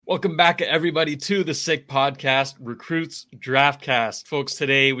Welcome back, everybody, to the Sick Podcast, Recruits Draftcast. Folks,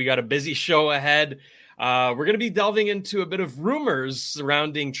 today we got a busy show ahead. We're going to be delving into a bit of rumors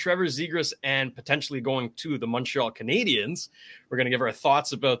surrounding Trevor Zegras and potentially going to the Montreal Canadiens. We're going to give our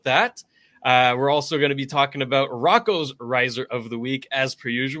thoughts about that. We're also going to be talking about Rocco's Riser of the Week, as per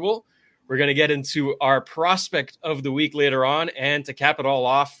usual. We're going to get into our Prospect of the Week later on. And to cap it all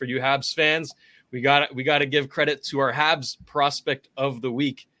off for you Habs fans, we got to give credit to our Habs Prospect of the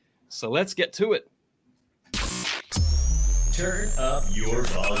Week. So let's get to it. Turn up your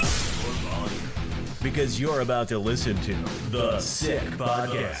volume. Because you're about to listen to the Sick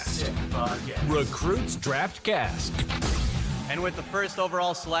Podcast. Recruits Draftcast. And with the first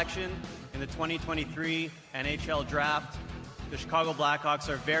overall selection in the 2023 NHL Draft, the Chicago Blackhawks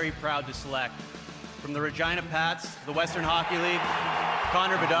are very proud to select from the Regina Pats, the Western Hockey League,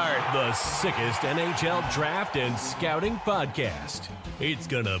 Connor Bedard. The sickest NHL draft and scouting podcast. It's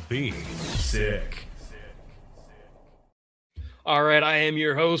gonna be sick. All right, I am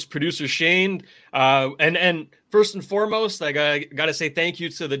your host, producer Shane. And first and foremost, I got to say thank you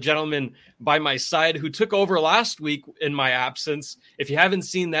to the gentleman by my side who took over last week in my absence. If you haven't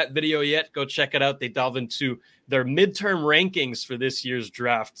seen that video yet, go check it out. They delve into their midterm rankings for this year's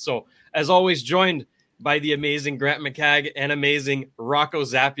draft. So, as always, joined by the amazing Grant McCagg and amazing Rocco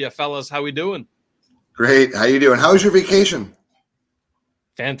Zappia. Fellas, how we doing? Great. How you doing? How was your vacation?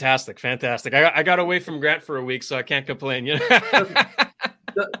 Fantastic. I got away from Grant for a week, so I can't complain. You know?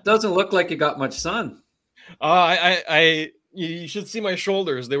 Doesn't look like you got much sun. You should see my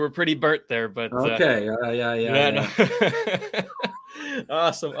shoulders. They were pretty burnt there, but okay. Yeah. No.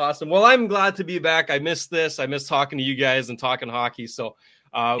 Awesome. Well, I'm glad to be back. I missed this. I missed talking to you guys and talking hockey. So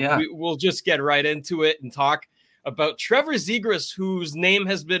we'll just get right into it and talk about Trevor Zegras, whose name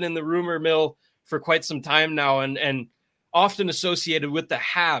has been in the rumor mill for quite some time now, and often associated with the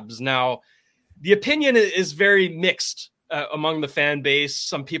Habs. Now, the opinion is very mixed among the fan base.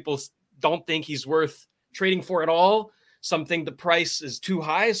 Some people don't think he's worth trading for at all. Some think the price is too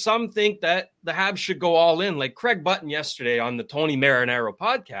high. Some think that the Habs should go all in. Like Craig Button yesterday on the Tony Marinaro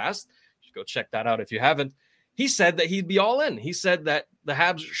podcast, you should go check that out if you haven't. He said that he'd be all in. He said that the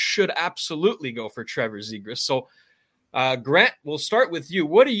Habs should absolutely go for Trevor Zegras. So, Grant, we'll start with you.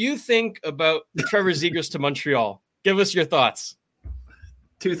 What do you think about Trevor Zegras to Montreal? Give us your thoughts.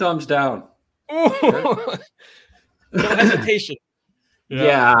 2 thumbs down. No hesitation.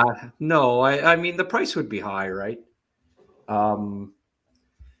 Yeah. No, I mean, the price would be high, right?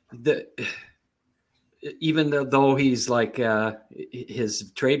 Even though he's like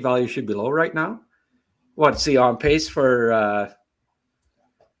his trade value should be low right now. What's he on pace for?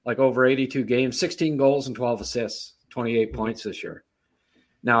 Like over 82 games, 16 goals and 12 assists, 28 points this year.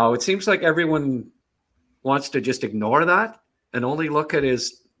 Now it seems like everyone wants to just ignore that and only look at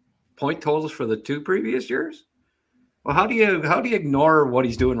his point totals for the 2 previous years. Well, how do you ignore what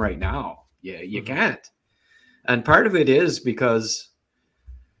he's doing right now? Yeah, you can't. And part of it is because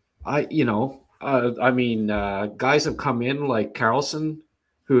guys have come in like Carlson,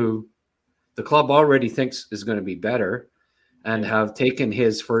 who the club already thinks is going to be better, and have taken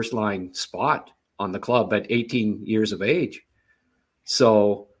his first line spot on the club at 18 years of age.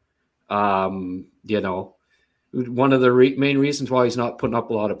 So, one of the main reasons why he's not putting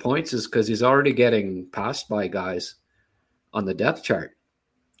up a lot of points is because he's already getting passed by guys on the depth chart.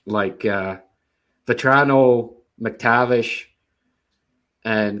 Like Vetrano, McTavish,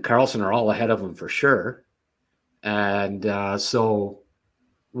 and Carlson are all ahead of him for sure. And so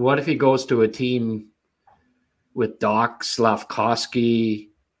what if he goes to a team with Doc,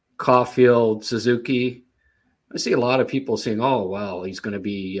 Slavkovsky, Caulfield, Suzuki? I see a lot of people saying, oh, well, he's going to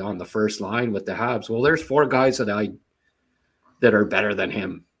be on the first line with the Habs. Well, there's 4 guys that are better than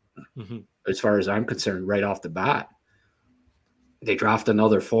him, as far as I'm concerned, right off the bat. They draft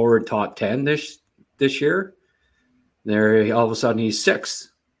another forward top 10 this year. There, all of a sudden, he's 6th.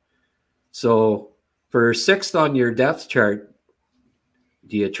 So for 6th on your depth chart,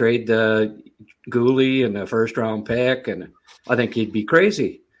 do you trade the Gooley and the first-round pick? And I think he'd be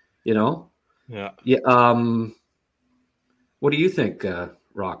crazy, you know? Yeah. What do you think,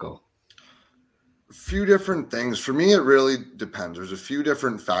 Rocco? A few different things. For me, it really depends. There's a few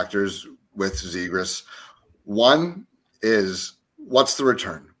different factors with Zegras. One is, what's the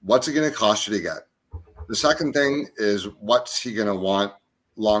return? What's it going to cost you to get? The second thing is, what's he going to want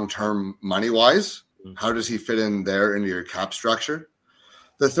long-term money-wise? How does he fit in there into your cap structure?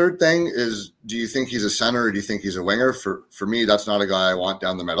 The third thing is, do you think he's a center or do you think he's a winger? For me, that's not a guy I want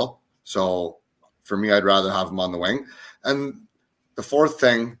down the middle. So for me, I'd rather have him on the wing. And the fourth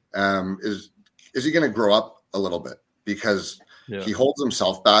thing is he going to grow up a little bit? Because He holds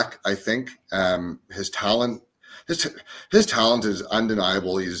himself back, I think. His talent is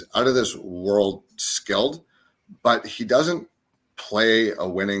undeniable. He's out of this world skilled, but he doesn't play a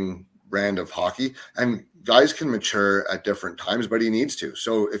winning brand of hockey. And guys can mature at different times, but he needs to.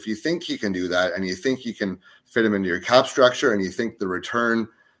 So if you think he can do that, and you think you can fit him into your cap structure, and you think the return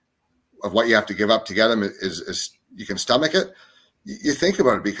of what you have to give up to get him is you can stomach it, you think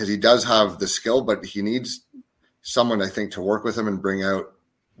about it, because he does have the skill, but he needs someone, I think, to work with him and bring out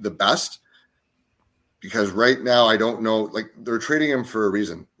the best. Because right now, I don't know, like, they're trading him for a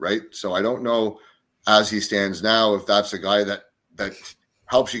reason, right? So I don't know, as he stands now, if that's a guy that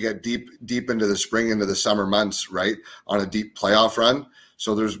helps you get deep into the spring, into the summer months, right, on a deep playoff run.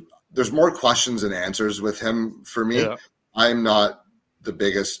 So there's more questions than answers with him for me. Yeah. I'm not the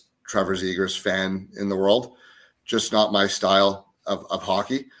biggest Trevor Zegras fan in the world, just not my style of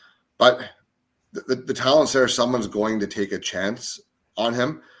hockey. But the talent's there. Someone's going to take a chance on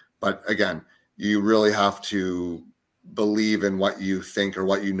him. But again, you really have to believe in what you think or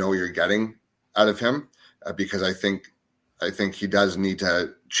what you know you're getting out of him, because I think he does need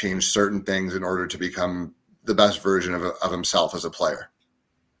to change certain things in order to become the best version of himself as a player.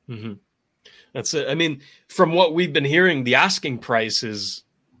 Mm-hmm. That's it. I mean, from what we've been hearing, the asking price is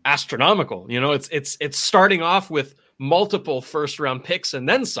astronomical. You know, it's starting off with multiple first round picks and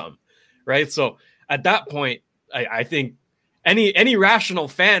then some, right? So at that point, I think any rational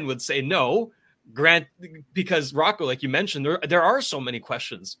fan would say no, Grant, because Rocco, like you mentioned, there are so many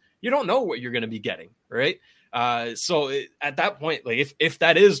questions. You don't know what you're going to be getting, right? So at that point, like if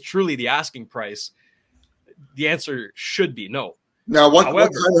that is truly the asking price, the answer should be no. Now,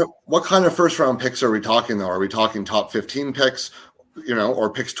 what kind of first round picks are we talking though? Are we talking top 15 picks, you know,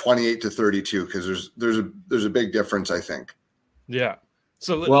 or picks 28 to 32? Because there's a big difference, I think. Yeah.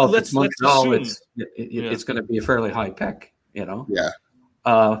 So let's assume it's going to be a fairly high pick, you know. Yeah.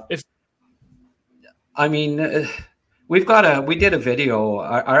 We did a video.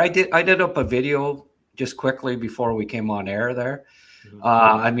 I did up a video just quickly before we came on air there.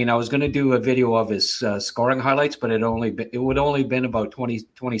 I was going to do a video of his scoring highlights, but it would only been about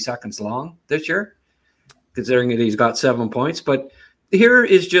 20 seconds long this year, considering that he's got 7 points. But here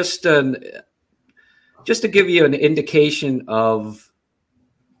is just to give you an indication of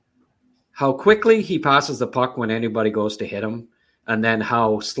how quickly he passes the puck when anybody goes to hit him, and then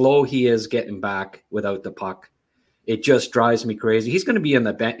how slow he is getting back without the puck. It just drives me crazy. He's going to be on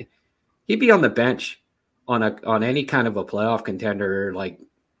the bench. He'd be on the bench on any kind of a playoff contender, like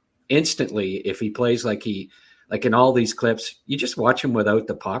instantly, if he plays like in all these clips. You just watch him without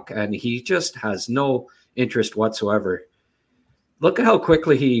the puck, and he just has no interest whatsoever. Look at how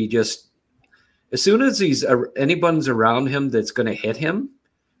quickly he just, as soon as anyone's around him that's going to hit him,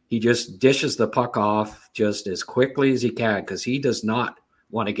 he just dishes the puck off just as quickly as he can, because he does not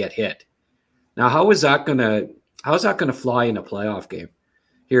want to get hit. Now, how is that going to fly in a playoff game?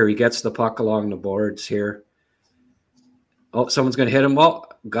 Here, he gets the puck along the boards here. Oh, someone's going to hit him. Well,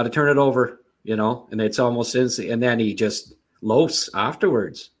 got to turn it over, you know, and it's almost instant. And then he just loafs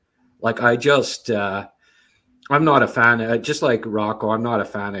afterwards. Like, I'm not a fan, just like Rocco, I'm not a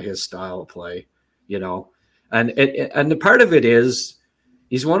fan of his style of play, you know. And the part of it is,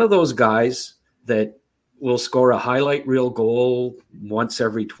 he's one of those guys that will score a highlight reel goal once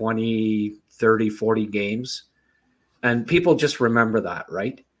every 20, 30, 40 games. And people just remember that,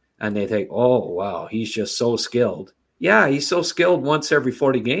 right? And they think, oh, wow, he's just so skilled. Yeah, he's so skilled once every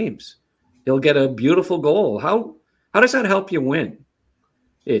 40 games. He'll get a beautiful goal. How does that help you win?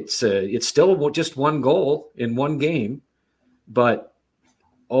 It's still just one goal in one game. But,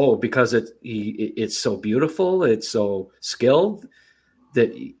 because it's so beautiful, it's so skilled,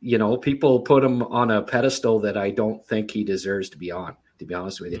 that, you know, people put him on a pedestal that I don't think he deserves to be on, to be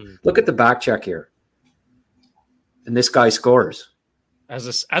honest with you. Mm-hmm. Look at the back check here. And this guy scores. As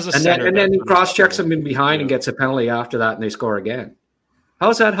a center. And then he cross-checks him in behind and gets a penalty after that, and they score again. How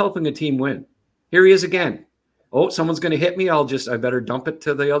is that helping a team win? Here he is again. Oh, someone's going to hit me. I better dump it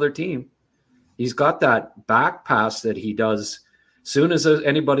to the other team. He's got that back pass that he does as soon as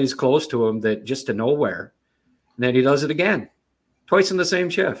anybody's close to him, that just to nowhere. And then he does it again. Twice in the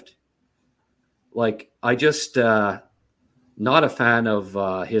same shift. Like, I just not a fan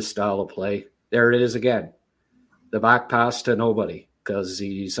of his style of play. There it is again. The back pass to nobody, because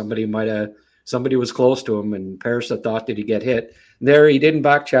somebody was close to him, and Parrish thought that he'd get hit. And there he didn't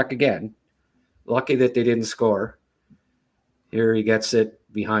back check again. Lucky that they didn't score. Here he gets it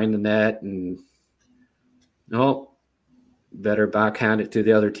behind the net, and better backhand it to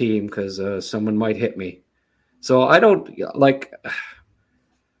the other team, because someone might hit me. So I don't like.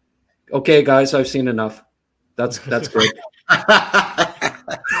 Okay, guys, I've seen enough. That's good.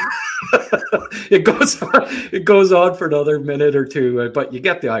 It goes on for another minute or two, but you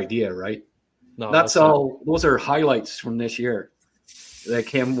get the idea, right? No, that's all. Those are highlights from this year. Like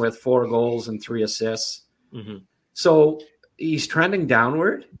him with 4 goals and 3 assists. Mm-hmm. So he's trending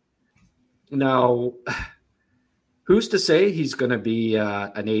downward. Now, who's to say he's going to be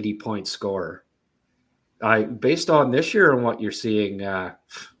an 80-point scorer? Based on this year and what you're seeing,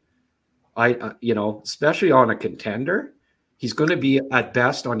 especially on a contender, he's going to be at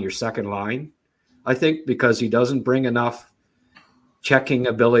best on your second line. I think because he doesn't bring enough checking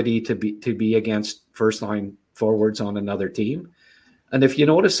ability to be against first line forwards on another team. And if you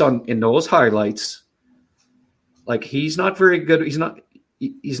notice in those highlights, like he's not very good.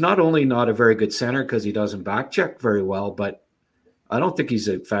 He's not only not a very good center because he doesn't back check very well, but I don't think he's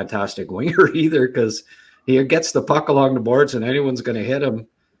a fantastic winger either because he gets the puck along the boards and anyone's going to hit him.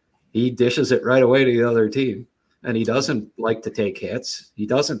 He dishes it right away to the other team. And he doesn't like to take hits. He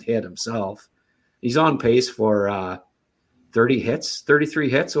doesn't hit himself. He's on pace for 33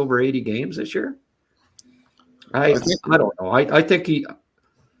 hits over 80 games this year. I don't know. I think he,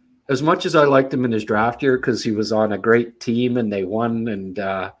 as much as I liked him in his draft year because he was on a great team and they won and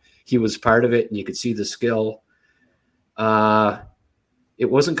he was part of it and you could see the skill. It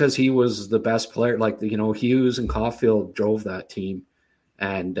wasn't because he was the best player. Like, Hughes and Caulfield drove that team.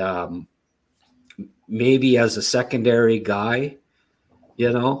 And maybe as a secondary guy,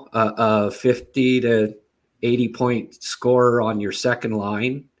 a 50 to 80-point scorer on your second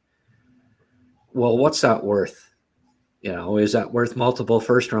line. Well, what's that worth? Is that worth multiple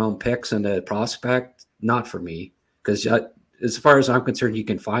first-round picks and a prospect? Not for me, because as far as I'm concerned, you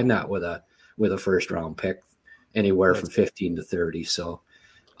can find that with a first-round pick anywhere from 15 to 30. So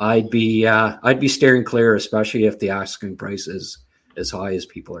I'd be steering clear, especially if the asking price is as high as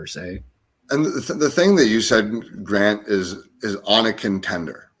people are saying. And the thing that you said, Grant, is on a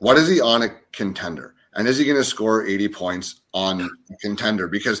contender. What is he on a contender? And is he going to score 80 points on a contender?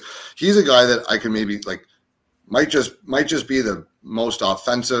 Because he's a guy that I can maybe might just be the most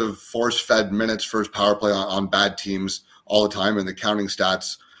offensive, force-fed minutes first power play on bad teams all the time. And the counting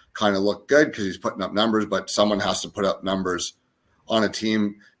stats kind of look good because he's putting up numbers, but someone has to put up numbers on a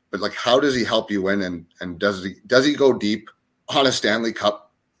team. But how does he help you win? And does he go deep on a Stanley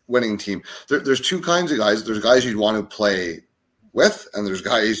Cup winning team? There's two kinds of guys. There's guys you'd want to play with, and there's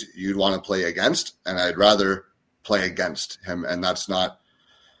guys you'd want to play against. And I'd rather play against him. And it's not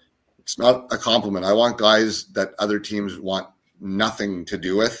a compliment. I want guys that other teams want nothing to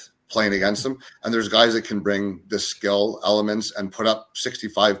do with playing against them. And there's guys that can bring the skill elements and put up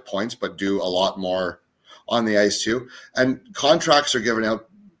 65 points, but do a lot more on the ice too. And contracts are given out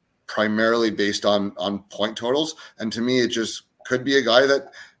primarily based on point totals. And to me, it just could be a guy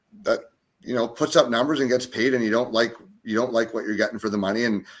that puts up numbers and gets paid, and you don't like what you're getting for the money.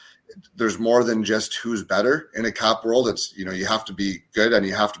 And there's more than just who's better in a cap world. It's, you have to be good and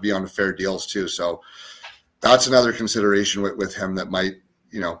you have to be on fair deals too. So that's another consideration with him that might,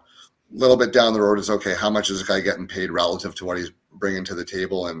 a little bit down the road is, okay, how much is this guy getting paid relative to what he's bringing to the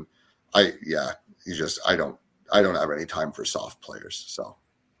table? And I don't have any time for soft players. So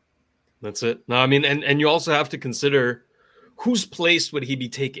that's it. No, I mean, and you also have to consider whose place would he be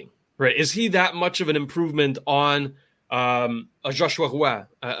taking, right? Is he that much of an improvement on a Joshua Roy,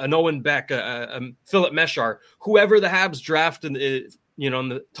 an Owen Beck, a Philip Meshar, whoever the Habs draft in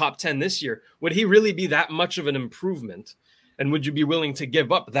the top 10 this year? Would he really be that much of an improvement? And would you be willing to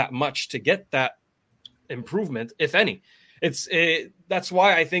give up that much to get that improvement, if any? That's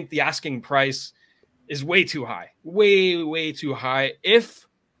why I think the asking price is way too high, way too high. If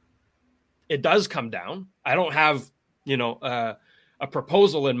it does come down, I don't have, a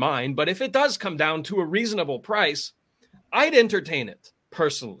proposal in mind, but if it does come down to a reasonable price, I'd entertain it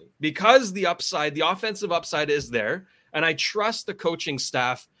personally because the offensive upside is there, and I trust the coaching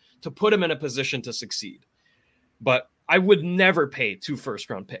staff to put him in a position to succeed. But I would never pay 2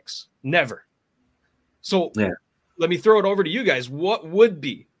 first-round picks. Never. So Let me throw it over to you guys. What would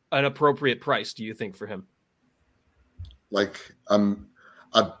be an appropriate price, do you think, for him? Like a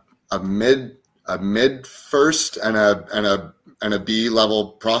mid first and a B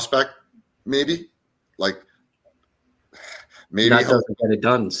level prospect, maybe. Maybe that doesn't get it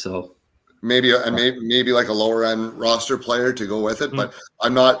done. So maybe like a lower end roster player to go with it. But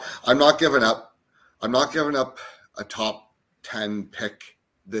I'm not giving up. I'm not giving up a top 10 pick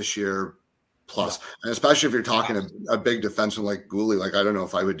this year plus, and especially if you're talking a big defenseman like Gooley. I don't know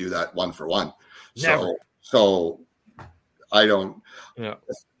if I would do that 1-for-1. So I don't. Yeah.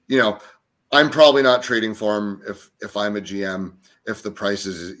 I'm probably not trading for him if I'm a GM if the price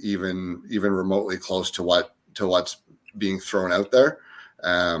is even remotely close to what's being thrown out there.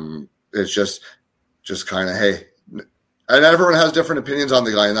 It's just kind of, hey, and everyone has different opinions on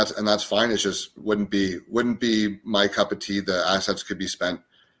the guy, and that's fine. It's just wouldn't be my cup of tea. The assets could be spent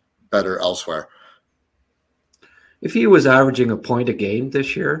better elsewhere. If he was averaging a point a game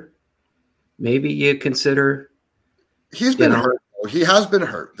this year, maybe you consider. He's been hurt. He has been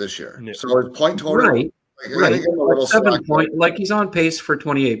hurt this year. Yeah. So his point total, right? Like 7 point, like he's on pace for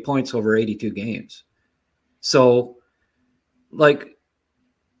 28 points over 82 games. So, like,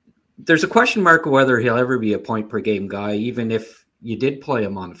 there's a question mark of whether he'll ever be a point per game guy, even if you did play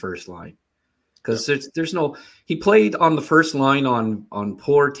him on the first line, because there's no. He played on the first line on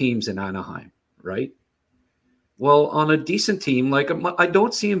poor teams in Anaheim, right? Well, on a decent team, like I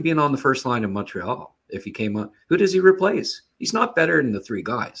don't see him being on the first line in Montreal. If he came on, who does he replace? He's not better than the three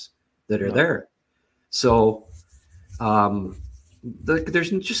guys that are there. So there's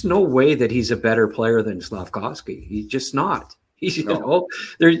just no way that he's a better player than Slafkovsky. He's just not.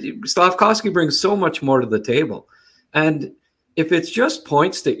 Slafkovsky brings so much more to the table. And if it's just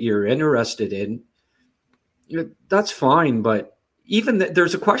points that you're interested in, that's fine. But even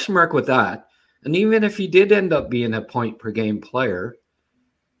there's a question mark with that. And even if he did end up being a point per game player,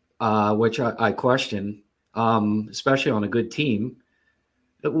 which I question, especially on a good team,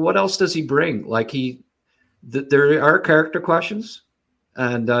 what else does he bring? Like there are character questions,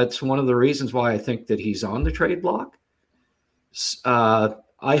 and it's one of the reasons why I think that he's on the trade block. I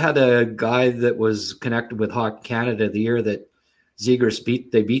had a guy that was connected with Hockey Canada the year that Zegras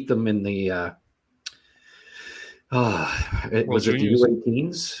beat them in the was it the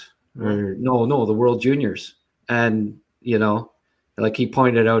U18s or no the World Juniors, and like he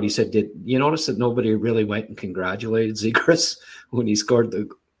pointed out, he said, did you notice that nobody really went and congratulated Zegras when he scored the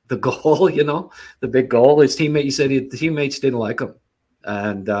goal, the big goal? His teammate, he said the teammates didn't like him.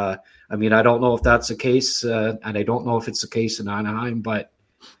 And I don't know if that's the case, and I don't know if it's the case in Anaheim, but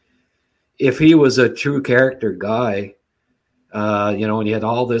if he was a true character guy, and he had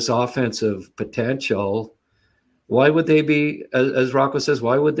all this offensive potential, why would they be, as Rocco says,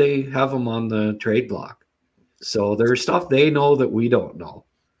 why would they have him on the trade block? So there's stuff they know that we don't know,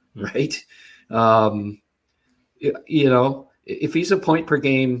 right? If he's a point per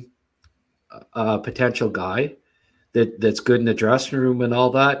game potential guy that's good in the dressing room and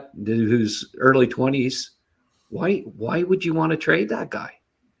all that, who's early 20s, why would you want to trade that guy?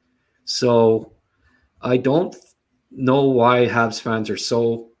 So I don't know why Habs fans are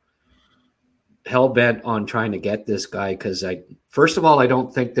so hell-bent on trying to get this guy, because first of all, I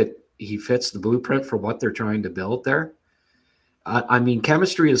don't think that he fits the blueprint for what they're trying to build there.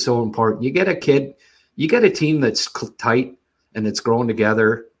 Chemistry is so important. You get a team that's tight and it's growing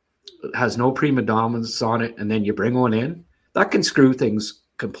together, has no prima donnas on it, and then you bring one in, that can screw things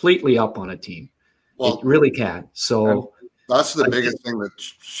completely up on a team. Well, it really can. So that's the biggest thing that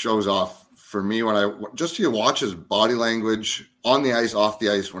shows off for me when you watch his body language on the ice, off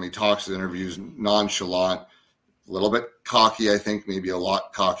the ice, when he talks in interviews, nonchalant, a little bit cocky, I think, maybe a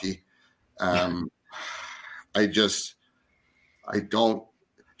lot cocky.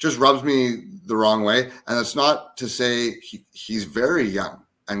 Just rubs me the wrong way. And it's not to say he's very young,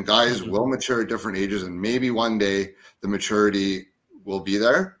 and guys will mature at different ages, and maybe one day the maturity will be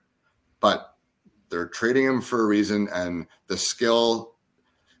there, but they're trading him for a reason. And the skill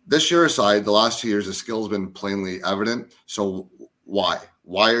this year aside, the last 2 years, the skill's been plainly evident. So why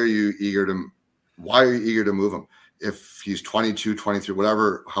are you eager to move him? If he's 22, 23,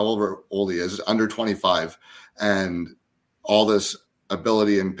 whatever, however old he is, under 25, and all this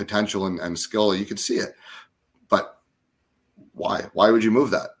ability and potential and skill, you could see it. But why? Why would you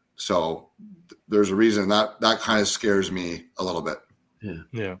move that? So there's a reason that kind of scares me a little bit.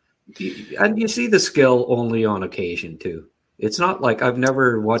 Yeah. And you see the skill only on occasion too. It's not like I've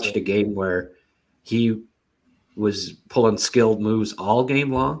never watched a game where he was pulling skilled moves all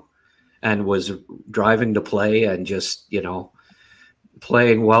game long and was driving to play and just,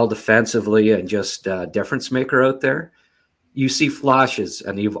 playing well defensively and just a difference maker out there. You see flashes,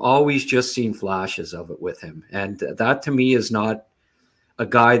 and you've always just seen flashes of it with him. And that to me is not a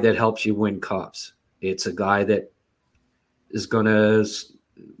guy that helps you win cups. It's a guy that is going to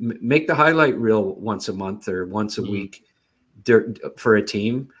make the highlight reel once a month or once a week for a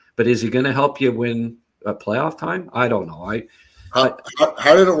team. But is he going to help you win a playoff time? I don't know.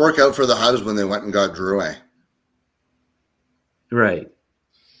 How did it work out for the Habs when they went and got Drouin? Right.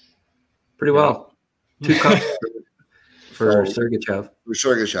 Pretty well. 2 cups for Sergachev. For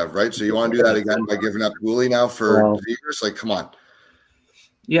Sergachev, right? So you want to do that again by giving up Gouli now for Zegras? Like, come on.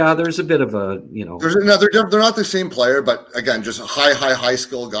 Yeah, there's a bit of a, they're not the same player, but again, just a high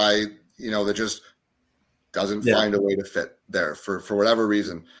skill guy, that just doesn't find a way to fit there for whatever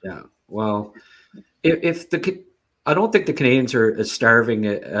reason. Yeah. Well, I don't think the Canadians are as starving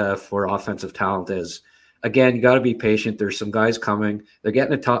for offensive talent as, again, you got to be patient. There's some guys coming. They're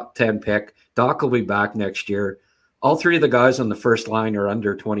getting a top 10 pick. Doc will be back next year. All three of the guys on the first line are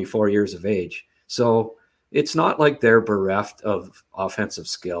under 24 years of age. So it's not like they're bereft of offensive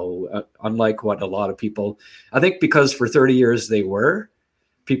skill, unlike what a lot of people, I think because for 30 years they were,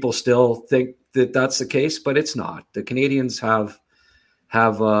 people still think that that's the case, but it's not. The Canadians have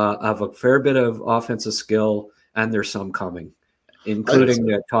a fair bit of offensive skill, and there's some coming, including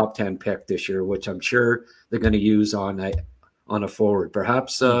the top 10 pick this year, which I'm sure they're going to use on a forward.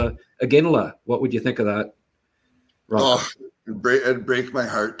 Perhaps Iginla. What would you think of that, Rocco? It'd break my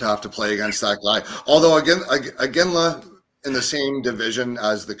heart to have to play against that guy. Although Iginla in the same division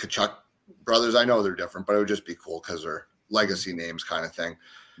as the Tkachuk brothers, I know they're different, but it would just be cool because they're legacy names kind of thing.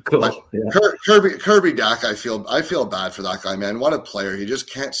 Cool. But yeah. Kirby Dach, I feel bad for that guy, man. What a player! He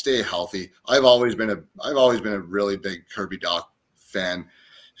just can't stay healthy. I've always been a really big Kirby Dach fan.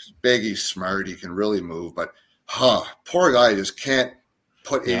 He's big, he's smart, he can really move, but poor guy just can't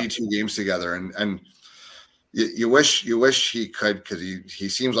put 82 games together. And you wish he could, because he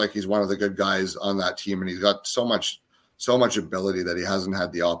seems like he's one of the good guys on that team, and he's got so much ability that he hasn't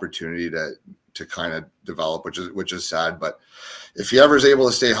had the opportunity to kind of develop, which is sad. But if he ever is able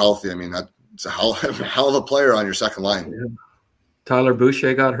to stay healthy, I mean, that's a hell of a player on your second line. Yeah. Tyler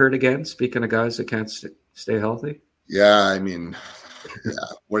Boucher got hurt again. Speaking of guys that can't stay healthy. Yeah, I mean, yeah.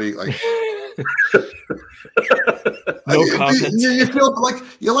 What do you like? No comment. You feel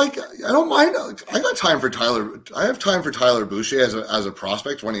like I don't mind. I got time for Tyler. I have time for Tyler Boucher as a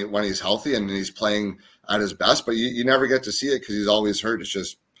prospect when he's healthy and he's playing at his best. But you never get to see it because he's always hurt.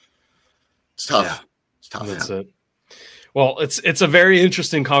 It's tough. Yeah. It's tough. That's it. Well, it's a very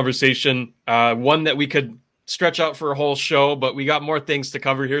interesting conversation, one that we could stretch out for a whole show, but we got more things to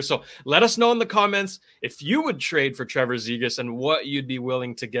cover here. So let us know in the comments if you would trade for Trevor Zegras and what you'd be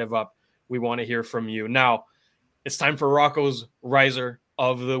willing to give up. We want to hear from you. Now, it's time for Rocco's Riser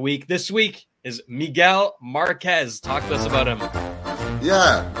of the Week. This week is Miguel Marquez. Talk to us about him.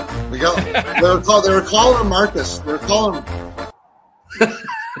 Yeah, Miguel. They were calling him Marcus. They were calling him...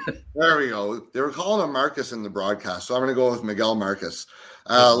 There we go. They were calling him Marcus in the broadcast, so I'm going to go with Miguel Marquez.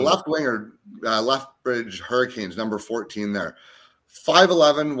 Left winger, left bridge Hurricanes, number 14 there.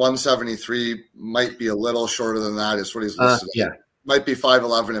 5'11", 173, might be a little shorter than that is what he's listed. Yeah. Might be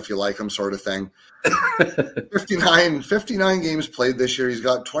 5'11" if you like him, sort of thing. 59 games played this year. He's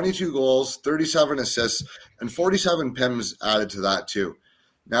got 22 goals, 37 assists, and 47 PIMs added to that too.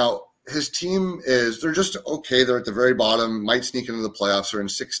 Now, his team they're just okay. They're at the very bottom, might sneak into the playoffs. They're in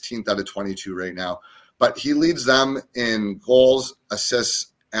 16th out of 22 right now. But he leads them in goals, assists,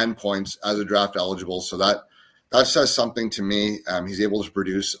 and points as a draft eligible. So that says something to me. He's able to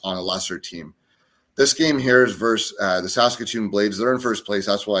produce on a lesser team. This game here is versus the Saskatoon Blades. They're in first place.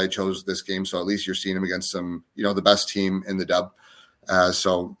 That's why I chose this game. So at least you're seeing him against some, the best team in the dub.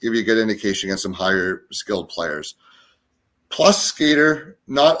 So give you a good indication against some higher skilled players. Plus skater,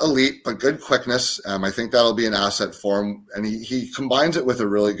 not elite, but good quickness. I think that'll be an asset for him. And he combines it with a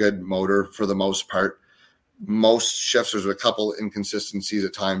really good motor for the most part. Most shifts, there's a couple inconsistencies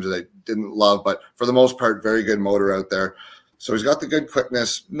at times that I didn't love, but for the most part, very good motor out there. So he's got the good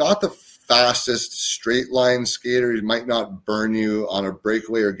quickness, not the fastest straight line skater. He might not burn you on a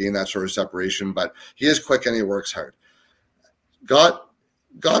breakaway or gain that sort of separation, but he is quick and he works hard. Got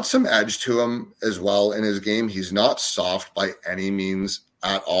some edge to him as well in his game. He's not soft by any means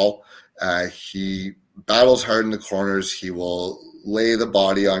at all. He battles hard in the corners. He will lay the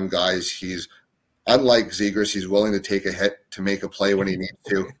body on guys. He's unlike Zegras. He's willing to take a hit to make a play when he needs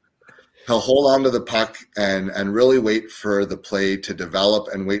to. He'll hold on to the puck and really wait for the play to develop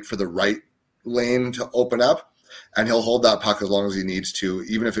and wait for the right lane to open up. And he'll hold that puck as long as he needs to,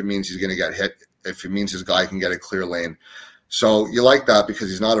 even if it means he's going to get hit, if it means his guy can get a clear lane. So you like that because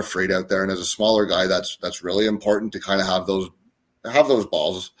he's not afraid out there. And as a smaller guy, that's really important to kind of have those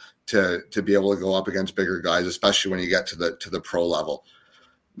balls to be able to go up against bigger guys, especially when you get to the pro level.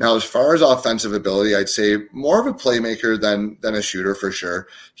 Now, as far as offensive ability, I'd say more of a playmaker than a shooter for sure.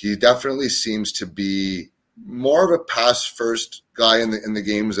 He definitely seems to be more of a pass first guy in the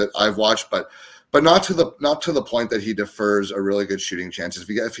games that I've watched, but not to the point that he defers a really good shooting chance.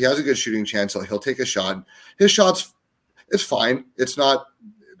 If he has a good shooting chance, he'll take a shot. His shots, it's fine. It's not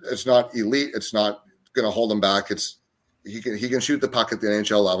elite. It's not going to hold him back. He can shoot the puck at the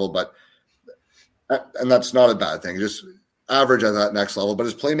NHL level, and that's not a bad thing. Just average at that next level, but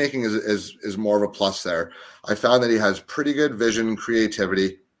his playmaking is more of a plus there. I found that he has pretty good vision,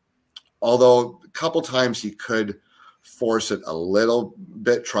 creativity, although a couple times he could force it a little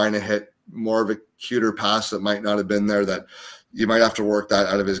bit, trying to hit more of a cuter pass that might not have been there, that you might have to work that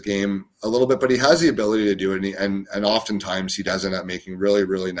out of his game a little bit, but he has the ability to do it. And oftentimes he does end up making really,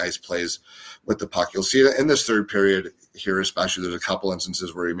 really nice plays with the puck. You'll see it in this third period here, especially. There's a couple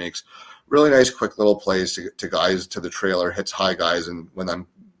instances where he makes really nice, quick little plays to guys, to the trailer, hits high guys, and when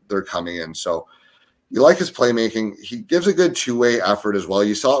they're coming in. So you like his playmaking. He gives a good two-way effort as well.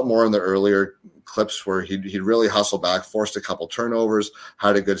 You saw it more in the earlier clips where he'd really hustle back, forced a couple turnovers,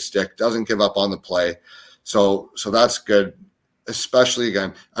 had a good stick, doesn't give up on the play. So that's good. Especially,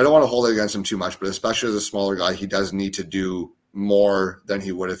 again, I don't want to hold it against him too much, but especially as a smaller guy, he does need to do more than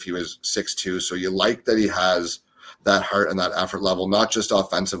he would if he was 6'2". So you like that he has that heart and that effort level, not just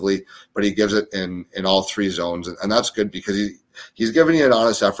offensively, but he gives it in all three zones. And that's good because he's giving you an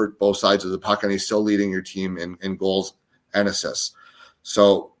honest effort both sides of the puck, and he's still leading your team in goals and assists.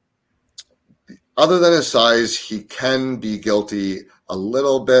 So other than his size, he can be guilty a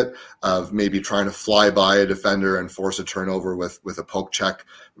little bit of maybe trying to fly by a defender and force a turnover with a poke check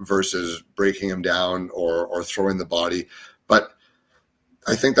versus breaking him down or throwing the body. But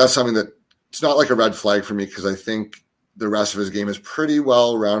I think that's something that it's not like a red flag for me, because I think the rest of his game is pretty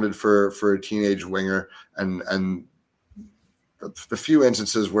well rounded for a teenage winger. And the few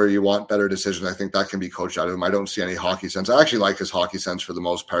instances where you want better decisions, I think that can be coached out of him. I don't see any hockey sense. I actually like his hockey sense for the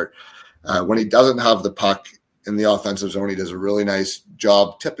most part. When he doesn't have the puck in the offensive zone, he does a really nice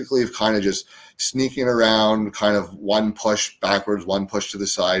job, typically of kind of just sneaking around, kind of one push backwards, one push to the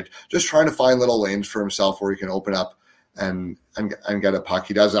side, just trying to find little lanes for himself where he can open up and get a puck.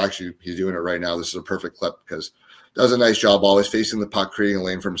 He's doing it right now. This is a perfect clip because does a nice job always facing the puck, creating a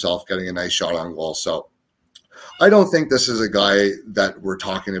lane for himself, getting a nice shot on goal. So I don't think this is a guy that we're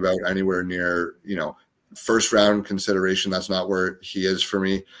talking about anywhere near, first round consideration. That's not where he is for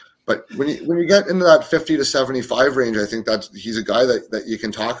me. But when you get into that 50 to 75 range, I think he's a guy that you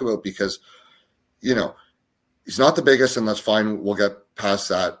can talk about because, he's not the biggest, and that's fine. We'll get past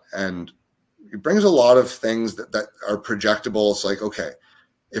that. And he brings a lot of things that are projectable. It's like, okay,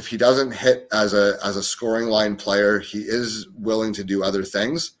 if he doesn't hit as a scoring line player, he is willing to do other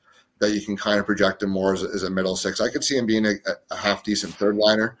things that you can kind of project him more as a middle six. I could see him being a half decent third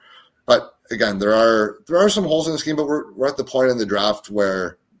liner. But again, there are some holes in this game, but we're at the point in the draft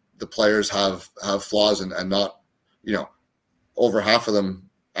where the players have flaws and not, over half of them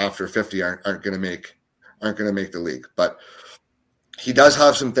after 50 aren't going to make the league. But he does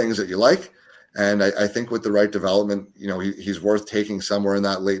have some things that you like. And I think with the right development, he's worth taking somewhere in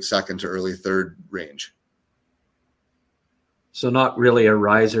that late second to early third range. So not really a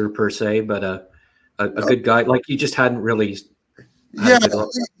riser per se, but a good guy. Like you just hadn't really. Not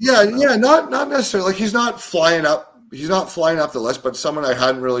necessarily. Like he's not flying up. He's not flying up the list, but someone I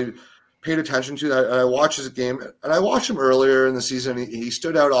hadn't really paid attention to. And I watched his game, and I watched him earlier in the season. He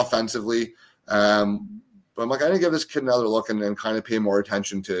stood out offensively. But I'm like, I need to give this kid another look and kind of pay more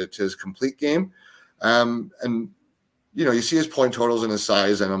attention to his complete game. And, you see his point totals and his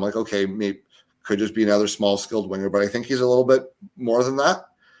size, and I'm like, okay, maybe could just be another small skilled winger, but I think he's a little bit more than that.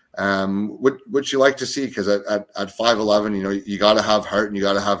 Which you like to see, because at 5'11", you got to have heart and you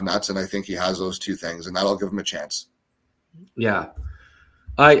got to have nuts, and I think he has those two things, and that'll give him a chance. Yeah,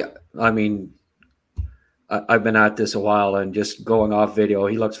 I mean, I've been at this a while, and just going off video,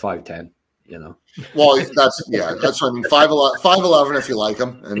 he looks 5'10". Well, that's what I mean. 5'11" if you like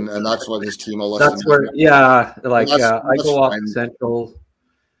him, and that's what his team will list. That's where, I go off central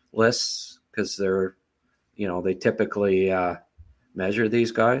lists because they're, they typically measure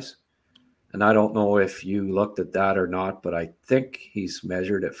these guys, and I don't know if you looked at that or not, but I think he's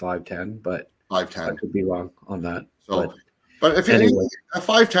measured at 5'10", but 5'10". I could be wrong on that. So, but if you're at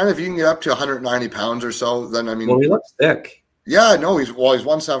 5'10", if you can get up to 190 pounds or so, then I mean, well, he looks thick. Yeah, no, he's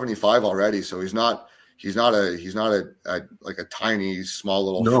 175 already, so he's not a like a tiny, small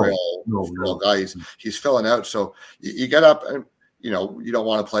little frail guy. He's filling out. So you get up, and you don't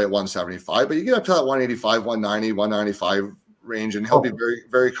want to play at 175, but you get up to that 185, 190, 195 range, and he'll be very,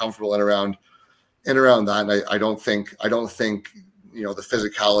 very comfortable in around that. And I don't think the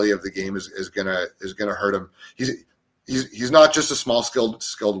physicality of the game is gonna hurt him. He's not just a small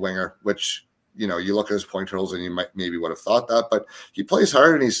skilled winger, which. You look at his point totals and you might maybe would have thought that, but he plays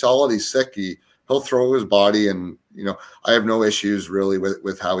hard and he's solid. He's thick. He'll throw his body, and I have no issues really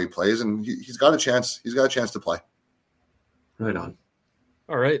with how he plays, and he's got a chance. He's got a chance to play. Right on.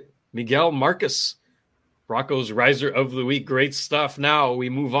 All right, Miguel Marcus, Rocco's Riser of the Week. Great stuff. Now we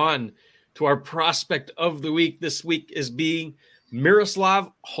move on to our prospect of the week. This week is being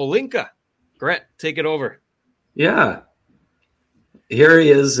Miroslav Holinka. Grant, take it over. Yeah. Here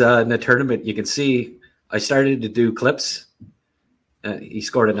he is in the tournament. You can see I started to do clips. He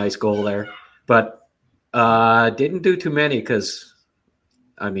scored a nice goal there, but didn't do too many because,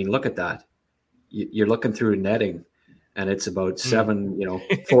 I mean, look at that. You're looking through netting, and it's about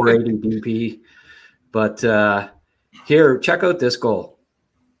 480 DP. But here, check out this goal.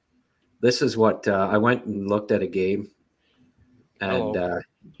 This is what I went and looked at a game. And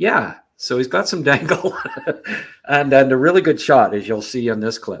so he's got some dangle. And then a really good shot, as you'll see on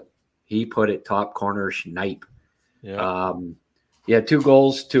this clip. He put it top corner snipe. Yeah. He had 2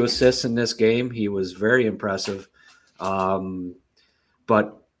 goals, 2 assists in this game. He was very impressive.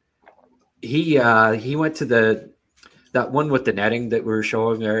 But he went to that one with the netting that we were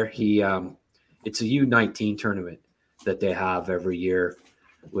showing there. It's a U19 tournament that they have every year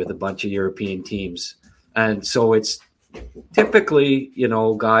with a bunch of European teams. And so it's typically,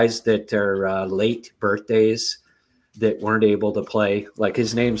 guys that are late birthdays that weren't able to play. Like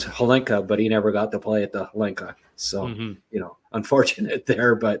his name's Holinka, but he never got to play at the Holinka. So, unfortunate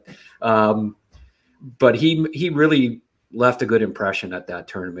there. But he really left a good impression at that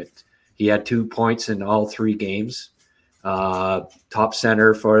tournament. He had 2 points in all 3 games. Top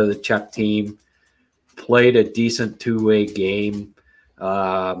center for the Czech team. Played a decent 2-way game.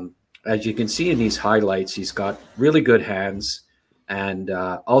 As you can see in these highlights, he's got really good hands and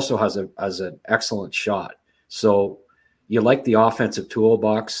also has an excellent shot. So you like the offensive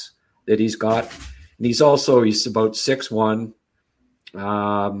toolbox that he's got. And he's about 6'1".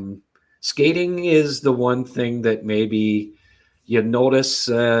 Skating is the one thing that maybe you notice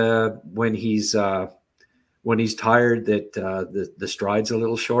when he's tired that the stride's a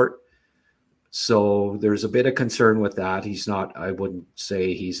little short. So there's a bit of concern with that. I wouldn't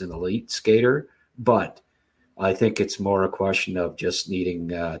say he's an elite skater, but I think it's more a question of just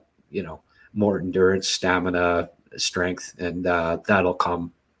needing, more endurance, stamina, strength, and that'll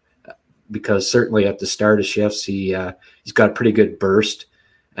come because certainly at the start of shifts, he's got a pretty good burst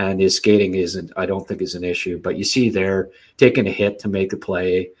and his skating I don't think is an issue, but you see there taking a hit to make a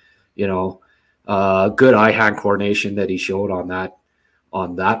play, good eye-hand coordination that he showed on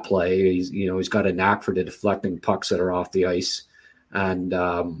that play. He's got a knack for the deflecting pucks that are off the ice, and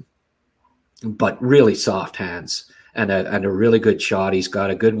but really soft hands and a really good shot. He's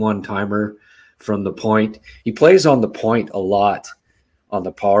got a good one-timer from the point. He plays on the point a lot on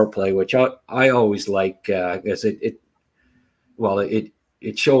the power play, which I always like because it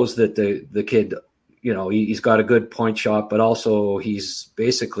shows that the kid, he's got a good point shot, but also he's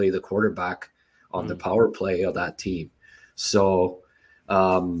basically the quarterback on the power play of that team. So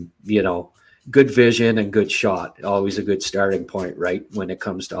good vision and good shot, always a good starting point, right, when it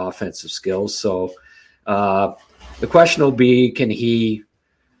comes to offensive skills. So the question will be, can he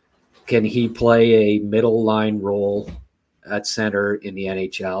play a middle line role at center in the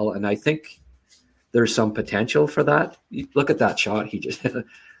NHL? And I think there's some potential for that. Look at that shot he just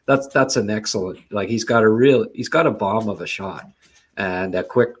that's an excellent, like he's got a bomb of a shot and a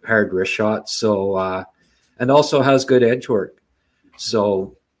quick hard wrist shot. So and also has good edge work.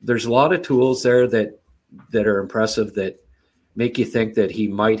 So there's a lot of tools there that are impressive that make you think that he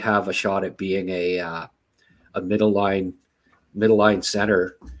might have a shot at being a middle line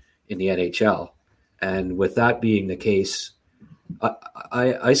center in the NHL. And with that being the case,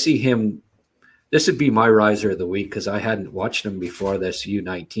 I see him. This would be my riser of the week because I hadn't watched him before this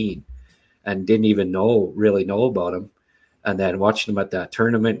U19 and didn't even really know about him. And then watched him at that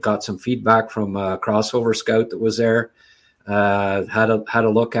tournament, got some feedback from a crossover scout that was there. Had a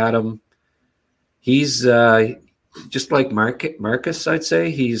look at him. He's just like Marcus, I'd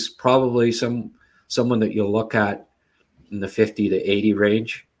say. He's probably someone that you'll look at in the 50 to 80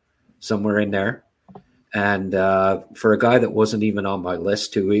 range, somewhere in there. And for a guy that wasn't even on my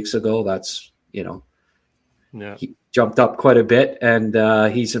list 2 weeks ago, that's, he jumped up quite a bit,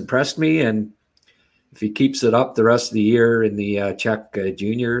 and he's impressed me. And if he keeps it up the rest of the year in the Czech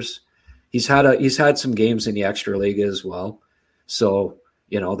juniors, he's had some games in the extra league as well. So,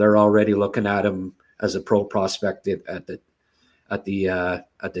 they're already looking at him as a pro prospect at the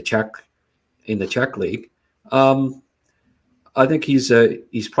Czech, in the Czech league. I think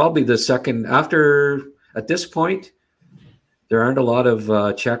he's probably the second at this point. There aren't a lot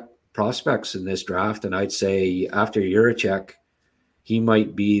of Czech prospects in this draft, and I'd say after Juracek, he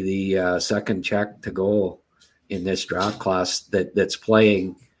might be the second Czech to go in this draft class that's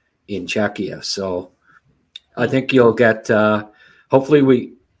playing in Czechia. So I think you'll get.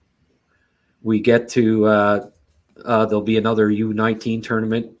 Hopefully, we get to. There'll be another U19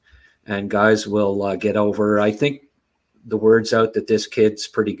 tournament, and guys will get over. I think the word's out that this kid's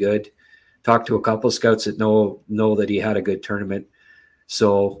pretty good. Talked to a couple of scouts that know that he had a good tournament.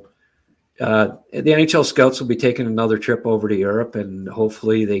 So the NHL scouts will be taking another trip over to Europe, and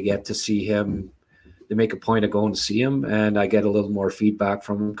hopefully they get to see him. They make a point of going to see him, and I get a little more feedback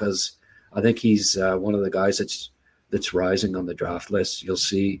from him because I think he's one of the guys that's rising on the draft list. You'll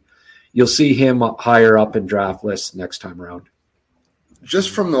see him higher up in draft lists next time around.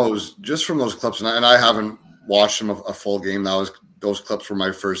 Just from those clips, and I haven't watched him a full game. Those clips were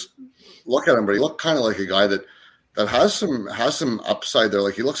my first look at him, but he looked kind of like a guy that has some upside there.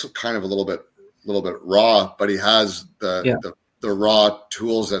 Like he looks kind of a little bit raw, but he has the raw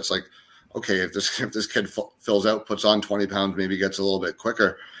tools. That's like, okay, if this kid fills out, puts on 20 pounds, maybe gets a little bit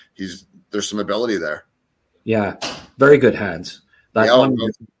quicker. There's some ability there. Yeah, very good hands.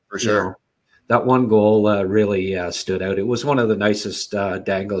 For sure. That one goal really stood out. It was one of the nicest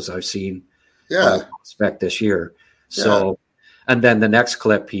dangles I've seen. Prospect this year. So, and then the next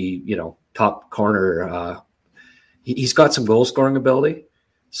clip, top corner. He's got some goal scoring ability.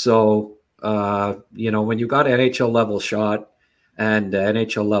 So, when you've got NHL level shot and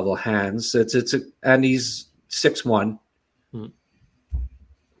NHL level hands, and he's 6'1".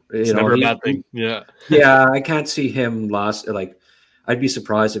 It's never a bad thing. Yeah. Yeah. I can't see him last. Like, I'd be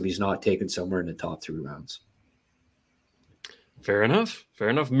surprised if he's not taken somewhere in the top 3 rounds. Fair enough.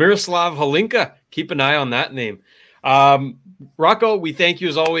 Miroslav Holinka. Keep an eye on that name. Rocco, we thank you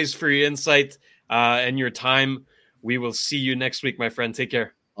as always for your insight and your time. We will see you next week, my friend. Take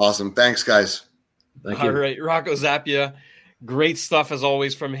care. Awesome. Thanks, guys. Thank you. All right. Rocco Zappia. Great stuff as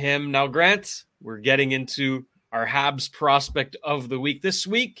always from him. Now, Grant, we're getting into our Habs prospect of the week. This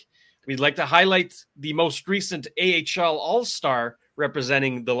week, we'd like to highlight the most recent AHL All-Star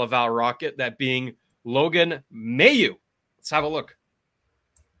representing the Laval Rocket, that being Logan Mailloux. Let's have a look.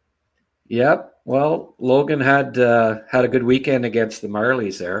 Yep. Well, Logan had a good weekend against the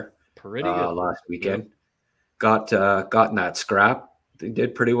Marlies there. Pretty good last weekend. Yep. Got in that scrap. They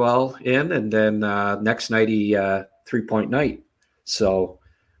did pretty well and then next night he 3-point night. So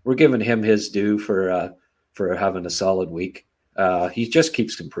we're giving him his due for having a solid week. He just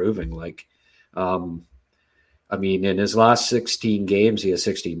keeps improving. Like, in his last 16 games, he has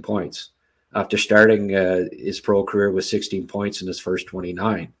 16 points. After starting his pro career with 16 points in his first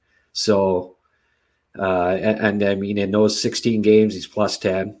 29. So, in those 16 games, he's plus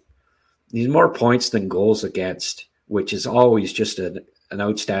 10. He's more points than goals against, which is always just an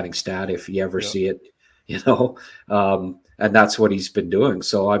outstanding stat if you ever see it, and that's what he's been doing.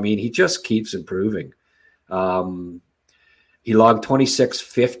 So, he just keeps improving. He logged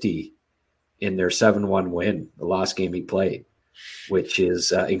 26.50 in their 7-1 win, the last game he played, which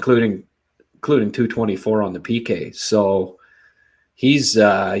is including 224 on the PK. So he's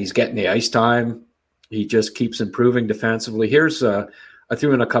getting the ice time. He just keeps improving defensively. Here's I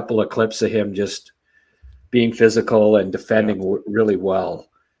threw in a couple of clips of him just being physical and defending really well.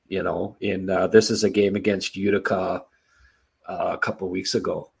 This is a game against Utica a couple of weeks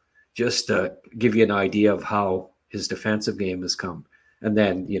ago, just to give you an idea of how his defensive game has come. And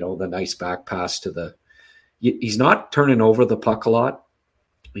then, the nice back pass he's not turning over the puck a lot.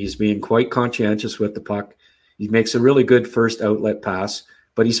 He's being quite conscientious with the puck. He makes a really good first outlet pass,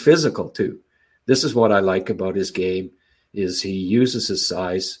 but he's physical too. This is what I like about his game, is he uses his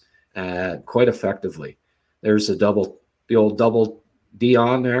size quite effectively. There's the old double D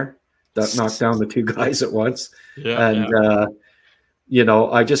on there that knocked down the 2 guys at once. I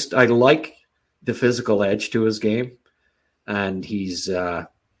like the physical edge to his game, and he's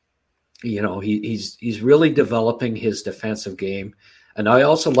really developing his defensive game. And I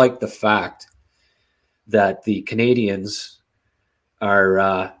also like the fact that the Canadians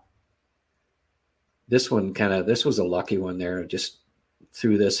are this was a lucky one there. Just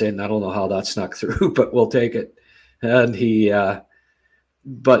threw this in. I don't know how that snuck through, but we'll take it. And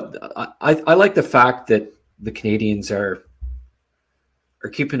but I like the fact that the Canadians are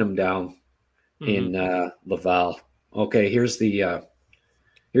keeping him down in Laval. Okay, here's the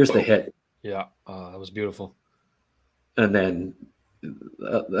hit. Yeah, that was beautiful. And then,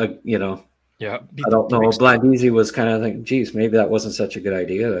 I don't know. Blandisi was kind of thinking, geez, maybe that wasn't such a good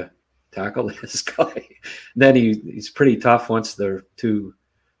idea to tackle this guy. Then he's pretty tough once the 2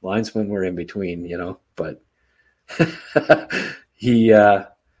 linesmen were in between, but he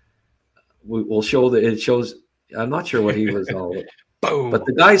will show that it shows. I'm not sure what he was all about. Boom. But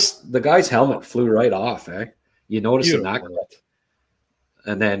the guy's helmet flew right off. You notice in that clip,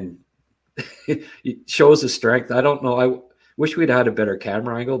 and then it shows his strength. I don't know. I wish we'd had a better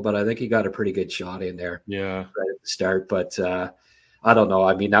camera angle, but I think he got a pretty good shot in there. Yeah, right at the start. But I don't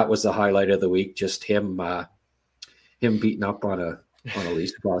know. That was the highlight of the week. Just him beating up on a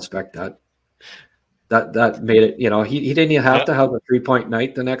Leafs prospect. that made it. He didn't even have to have a 3-point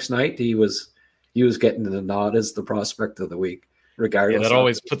night the next night. He was getting the nod as the prospect of the week, regardless. That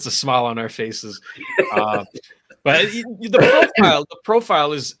always puts a smile on our faces. But the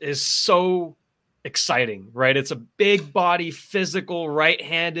profile is so exciting, right? It's a big body, physical,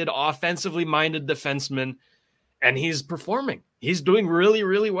 right-handed, offensively minded defenseman, and he's performing. He's doing really,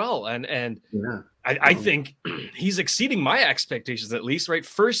 really well, and I think he's exceeding my expectations, at least. Right,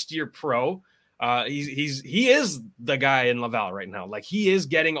 first year pro. He is the guy in Laval right now. Like, he is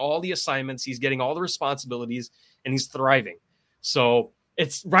getting all the assignments, he's getting all the responsibilities, and he's thriving. So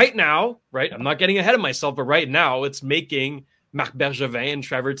it's right now, right? I'm not getting ahead of myself, but right now it's making Marc Bergevin and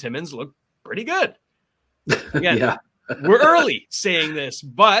Trevor Timmins look pretty good. Again, we're early saying this,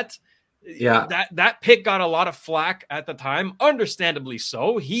 but that pick got a lot of flack at the time, understandably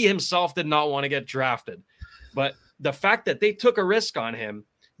so. He himself did not want to get drafted, but the fact that they took a risk on him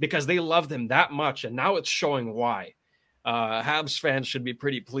because they loved him that much, and now it's showing why. Habs fans should be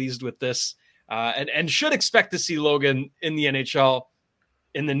pretty pleased with this, and should expect to see Logan in the NHL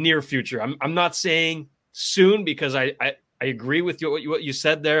in the near future. I'm not saying soon, because I agree with you what you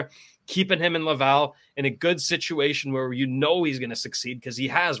said there. Keeping him in Laval in a good situation where he's going to succeed, because he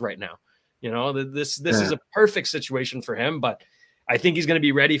has right now. This is a perfect situation for him, but I think he's going to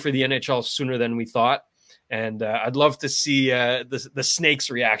be ready for the NHL sooner than we thought. And I'd love to see the Snake's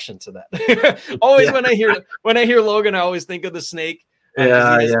reaction to that. When I hear Logan, I always think of the Snake. He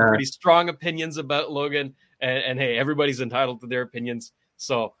has some pretty strong opinions about Logan, and hey, everybody's entitled to their opinions.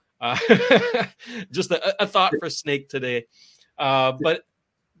 So just a thought for Snake today. But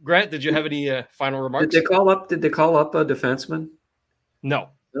Grant, did you have any final remarks? Did they call up a defenseman? No,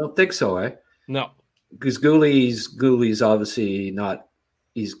 I don't think so. No, because Gooley's obviously not.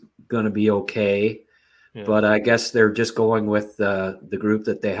 He's going to be okay. Yeah. But I guess they're just going with the group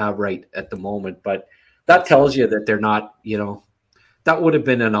that they have right at the moment. But that tells you that they're not, that would have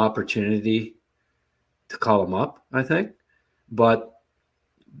been an opportunity to call them up, I think. But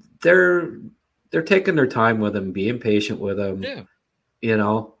they're taking their time with him, being patient with him. Yeah.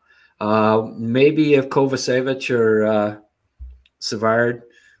 Maybe if Kovacevic or Savard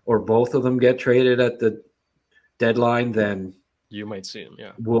or both of them get traded at the deadline, then you might see him,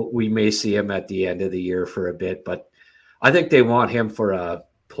 yeah. We may see him at the end of the year for a bit, but I think they want him for a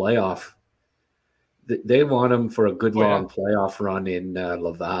playoff. They want him for a good long playoff run in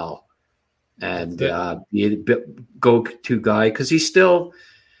Laval, and be a go-to guy, because he's still.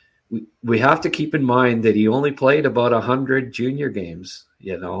 We have to keep in mind that he only played about 100 junior games,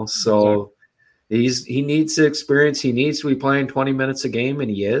 so he needs the experience. He needs to be playing 20 minutes a game, and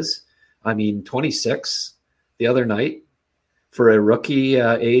he is. 26 the other night. For a rookie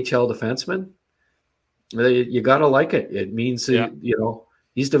AHL defenseman, you got to like it. It means,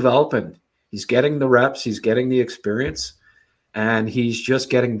 he's developing. He's getting the reps. He's getting the experience. And he's just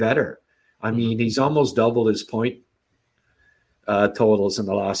getting better. He's almost doubled his point totals in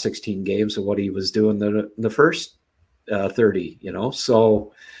the last 16 games of what he was doing the first 30,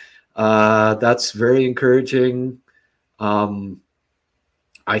 So that's very encouraging.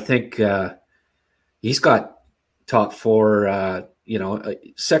 I think he's got top four,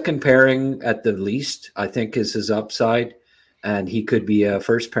 second pairing at the least, I think, is his upside, and he could be a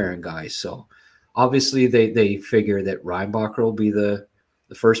first pairing guy. So obviously they figure that Reinbacher will be the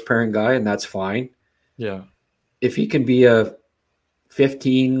first pairing guy, and that's fine. Yeah. If he can be a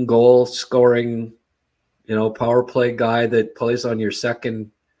 15 goal scoring, power play guy that plays on your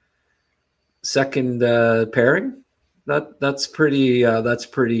second pairing, that's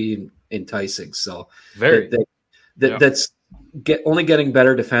pretty enticing. So that's only getting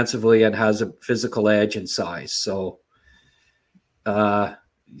better defensively and has a physical edge and size. So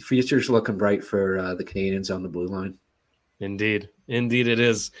future's looking bright for the Canadians on the blue line. Indeed it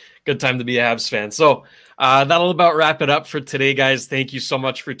is. Good time to be a Habs fan. So that'll about wrap it up for today, guys. Thank you so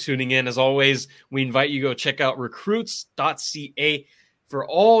much for tuning in. As always, we invite you to go check out recruits.ca for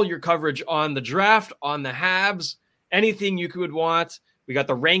all your coverage on the draft, on the Habs, anything you could want. We got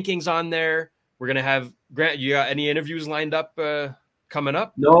the rankings on there. We're going to have Grant. You got any interviews lined up coming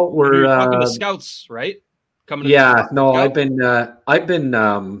up? No, we're talking to scouts, right? I've been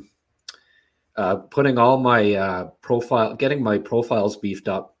putting all my getting my profiles beefed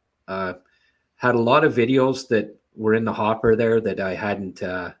up. Had a lot of videos that were in the hopper there that I hadn't.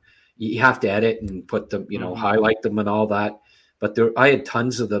 You have to edit and put them, highlight them and all that. But I had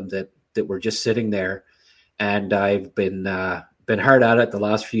tons of them that were just sitting there, and I've been hard at it the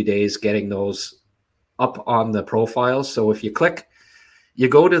last few days getting those up on the profiles. So if you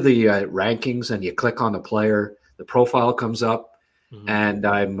go to the rankings and you click on the player, the profile comes up, and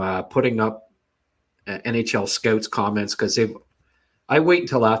I'm putting up NHL scouts comments, because I wait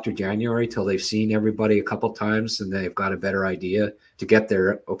until after January till they've seen everybody a couple times and they've got a better idea to get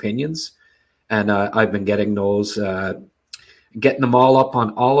their opinions. And I've been getting those, getting them all up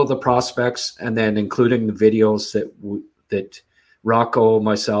on all of the prospects, and then including the videos that Rocco,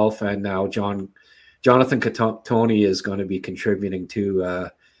 myself, and now Jonathan Catoni is going to be contributing to in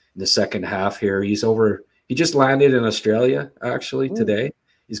the second half here. He just landed in Australia actually today.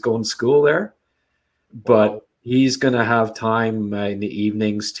 He's going to school there, but he's going to have time in the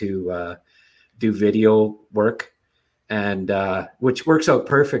evenings to do video work, and which works out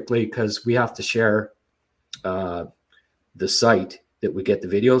perfectly because we have to share the site that we get the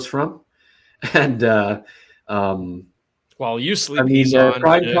videos from. And while you sleep, he's on.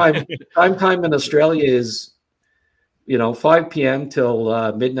 Prime time in Australia is, 5 p.m.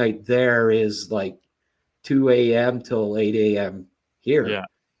 till midnight. There is like 2 a.m. till 8 a.m. here. Yeah.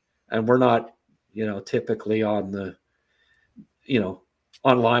 And we're not, typically on the,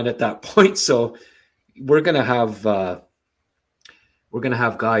 online at that point. So we're going to have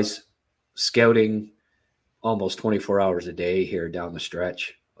guys scouting almost 24 hours a day here down the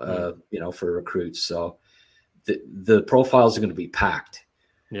stretch, for recruits. So the profiles are going to be packed.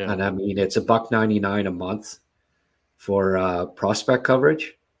 Yeah. And I mean, it's $1.99 a month for prospect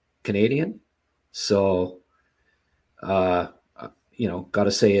coverage, Canadian. So, got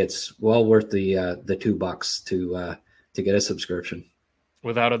to say it's well worth the $2 to get a subscription.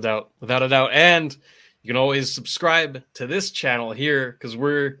 Without a doubt. And you can always subscribe to this channel here because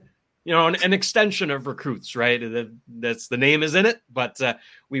we're, an extension of Recruits, right? That's the name is in it, but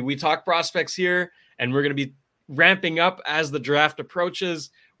we talk prospects here, and we're going to be ramping up as the draft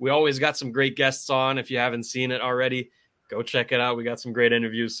approaches. We always got some great guests on. If you haven't seen it already, go check it out. We got some great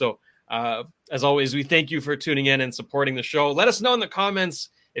interviews. So as always, we thank you for tuning in and supporting the show. Let us know in the comments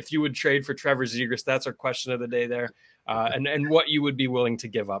if you would trade for Trevor Zegras. That's our question of the day there. And what you would be willing to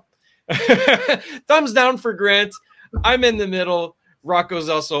give up. Thumbs down for Grant. I'm in the middle. Rocco's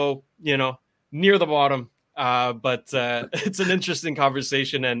also, near the bottom. But it's an interesting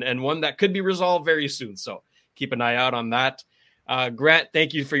conversation and one that could be resolved very soon. So keep an eye out on that. Grant,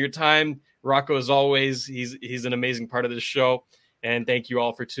 thank you for your time. Rocco, as always, he's an amazing part of this show. And thank you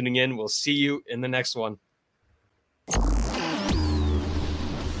all for tuning in. We'll see you in the next one.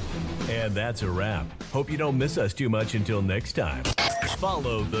 And that's a wrap. Hope you don't miss us too much until next time.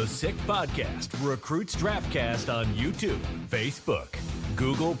 Follow the Sick Podcast, Recruits Draftcast on YouTube, Facebook,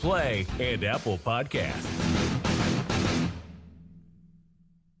 Google Play, and Apple Podcasts.